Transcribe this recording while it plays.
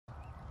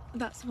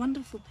That's a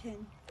wonderful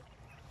pin.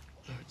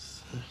 Oh,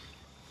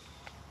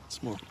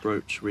 it's more of a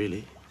brooch,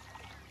 really.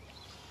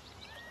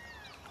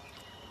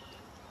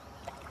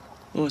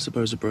 Well, I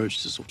suppose a brooch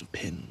is a sort of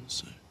pin,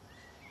 so...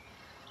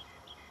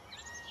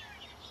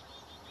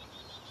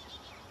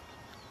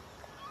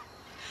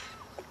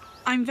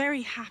 I'm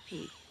very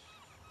happy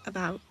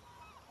about...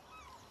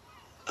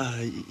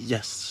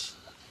 Yes.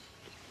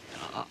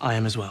 I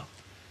am as well.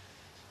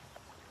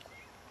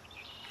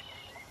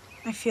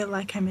 I feel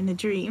like I'm in a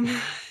dream.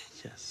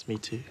 Yes, me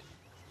too.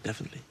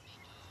 Definitely.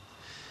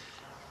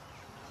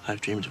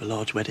 I've dreamed of a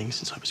large wedding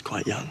since I was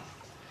quite young.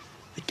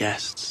 The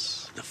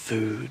guests, the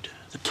food,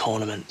 the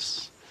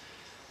tournaments.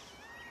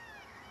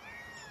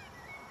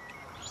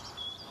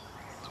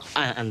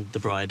 And the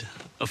bride,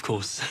 of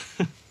course.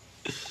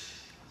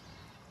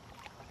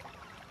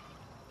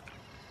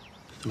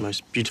 The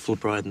most beautiful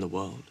bride in the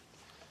world.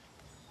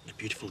 In a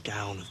beautiful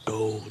gown of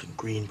gold and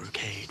green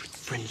brocade with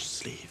fringed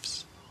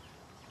sleeves.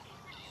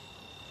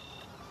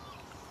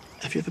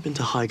 Have you ever been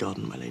to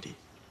Highgarden, my lady?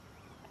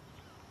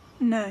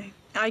 No,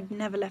 I'd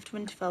never left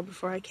Winterfell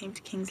before I came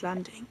to King's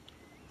Landing.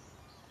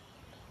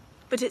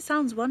 But it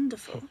sounds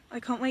wonderful. I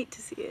can't wait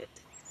to see it.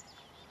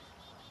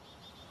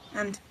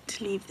 And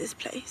to leave this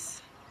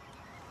place.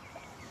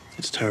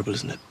 It's terrible,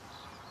 isn't it?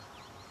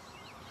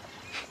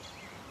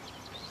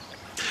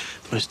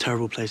 The most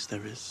terrible place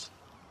there is.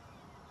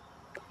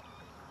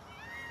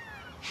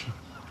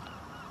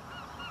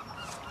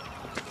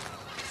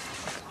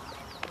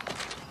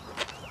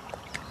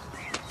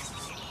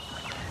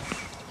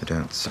 I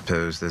don't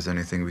suppose there's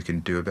anything we can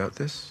do about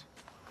this?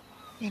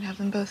 You can have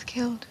them both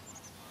killed.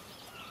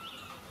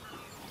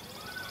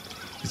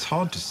 It's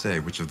hard to say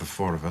which of the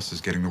four of us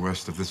is getting the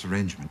worst of this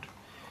arrangement.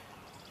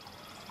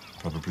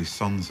 Probably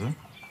Sansa,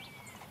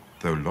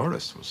 though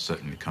Loras will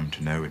certainly come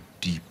to know a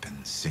deep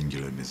and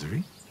singular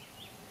misery.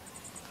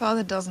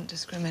 Father doesn't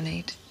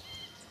discriminate.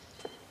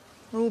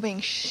 We're all being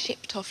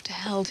shipped off to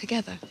hell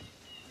together.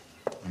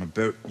 On a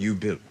boat you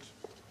built.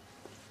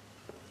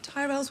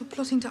 Tyrells were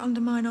plotting to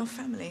undermine our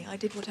family. I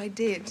did what I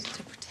did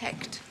to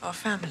protect our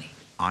family.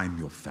 I'm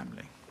your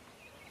family.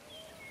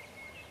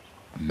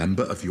 A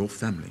member of your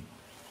family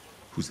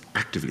who's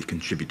actively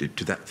contributed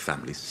to that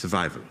family's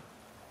survival.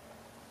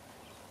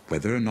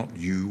 Whether or not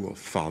you or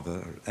father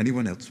or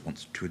anyone else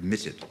wants to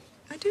admit it.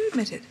 I do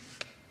admit it.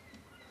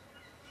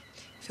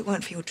 If it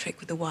weren't for your trick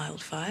with the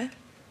wildfire,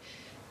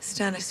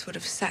 Stannis would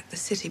have sacked the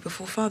city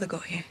before father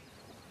got here.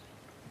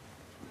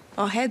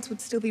 Our heads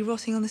would still be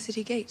rotting on the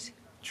city gate.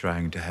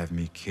 Trying to have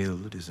me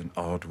killed is an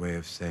odd way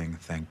of saying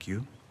thank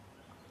you.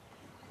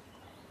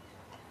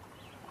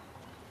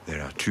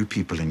 There are two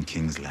people in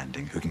King's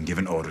Landing who can give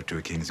an order to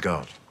a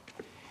kingsguard.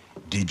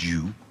 Did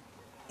you,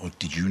 or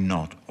did you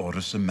not, order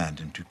Sir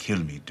Mandon to kill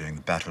me during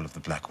the Battle of the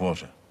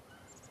Blackwater?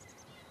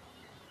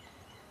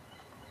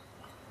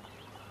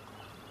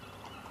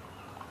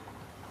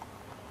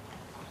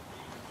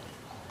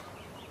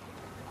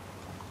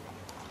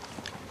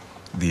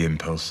 The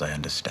impulse, I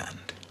understand.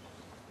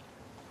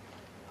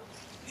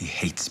 He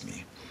hates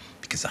me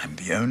because I'm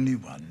the only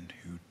one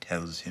who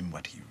tells him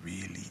what he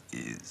really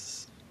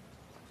is.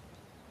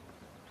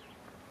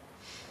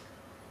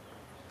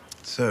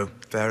 So,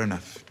 fair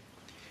enough.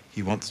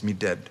 He wants me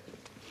dead.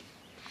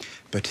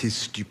 But his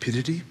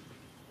stupidity?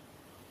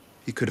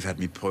 He could have had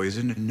me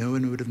poisoned and no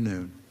one would have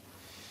known.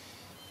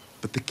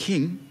 But the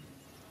king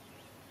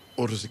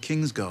orders a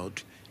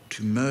kingsguard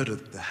to murder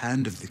the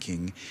hand of the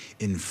king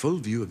in full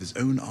view of his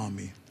own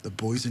army. The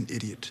boy's an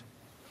idiot.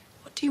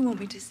 What do you want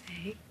me to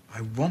say?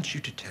 I want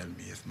you to tell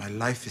me if my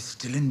life is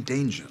still in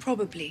danger.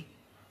 Probably.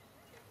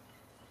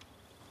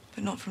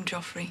 But not from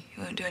Joffrey.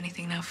 He won't do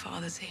anything now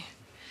father's here.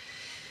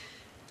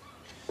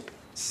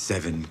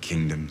 7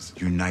 kingdoms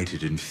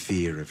united in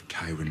fear of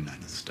Tywin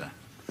Lannister.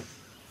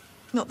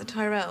 Not the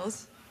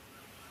Tyrells.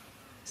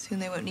 Soon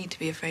they won't need to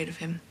be afraid of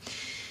him.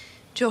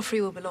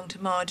 Joffrey will belong to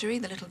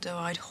Margaery, the little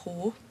doe-eyed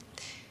whore.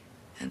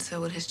 And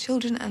so will his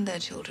children and their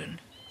children.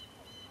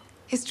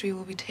 History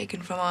will be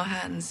taken from our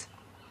hands.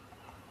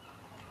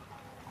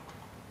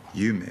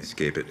 You may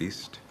escape at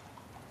least.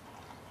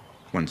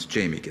 Once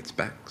Jaime gets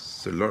back,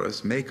 Sir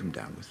Loras may come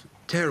down with a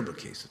terrible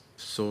case of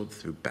sword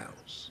through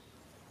bowels.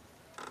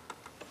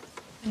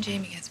 When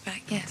Jaime gets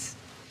back, yes.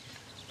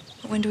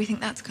 But when do we think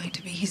that's going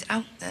to be? He's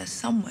out there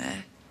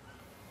somewhere.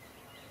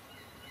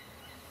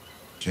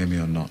 Jaime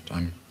or not,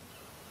 I'm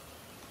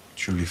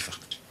truly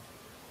fucked.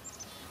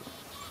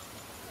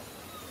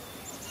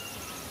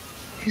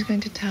 Who's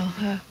going to tell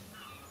her?